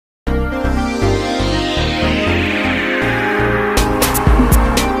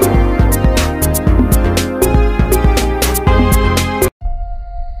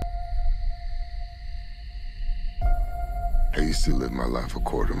used to live my life a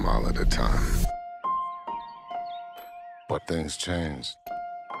quarter mile at a time. But things changed.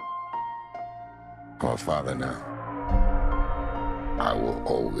 I'm a father now. I will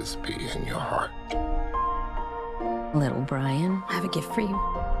always be in your heart. Little Brian, I have a gift for you.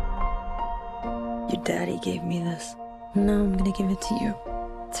 Your daddy gave me this. No, I'm gonna give it to you.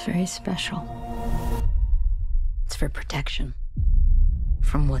 It's very special. It's for protection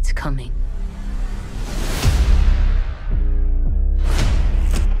from what's coming.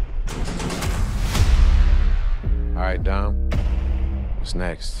 All right, Dom. What's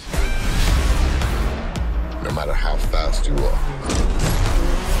next? No matter how fast you are,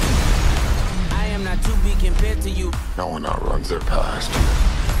 I am not to be compared to you. no one outruns their past.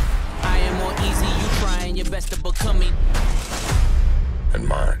 I am more easy, you trying your best to become me. And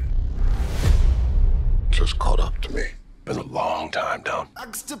mine just caught up to me. Been a long time, Dom.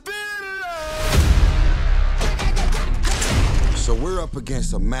 So we're up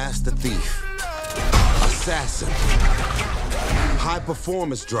against a master thief, assassin,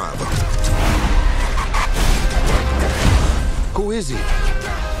 high-performance driver. Who is he?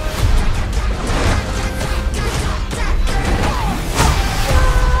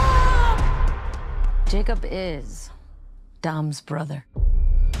 Jacob is Dom's brother.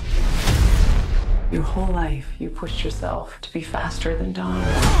 Your whole life, you pushed yourself to be faster than Dom,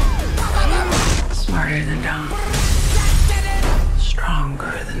 smarter than Dom,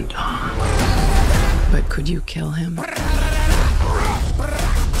 stronger than Dom. But could you kill him?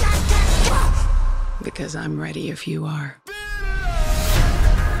 Because I'm ready if you are.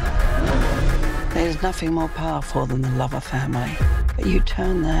 There's nothing more powerful than the love of family. But you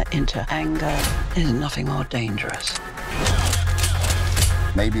turn that into anger, there's nothing more dangerous.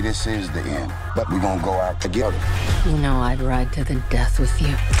 Maybe this is the end, but we're gonna go out together. You know I'd ride to the death with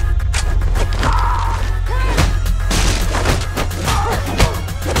you.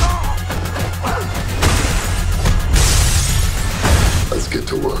 Let's get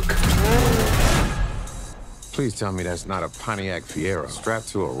to work. Please tell me that's not a Pontiac Fiero strapped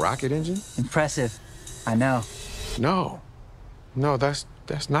to a rocket engine? Impressive. I know. No. No, that's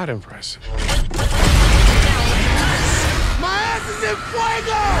not impressive. My ass is in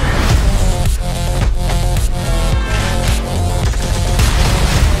fuego!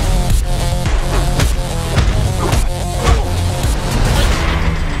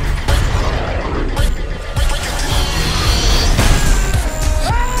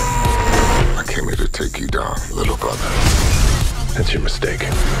 I came here to take you down, little brother. That's your mistake.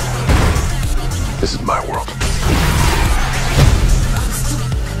 This is my world.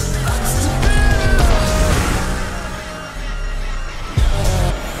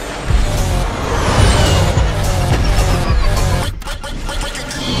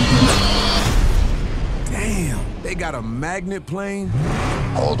 They got a magnet plane?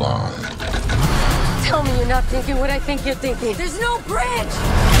 Hold on. Tell me you're not thinking what I think you're thinking. There's no bridge!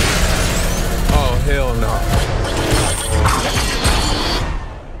 Oh, hell no.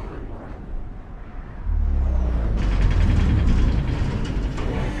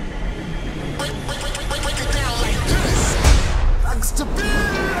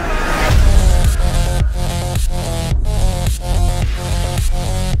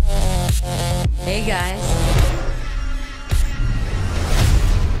 Hey, guys.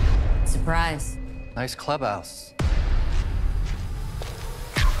 Surprise. Nice clubhouse.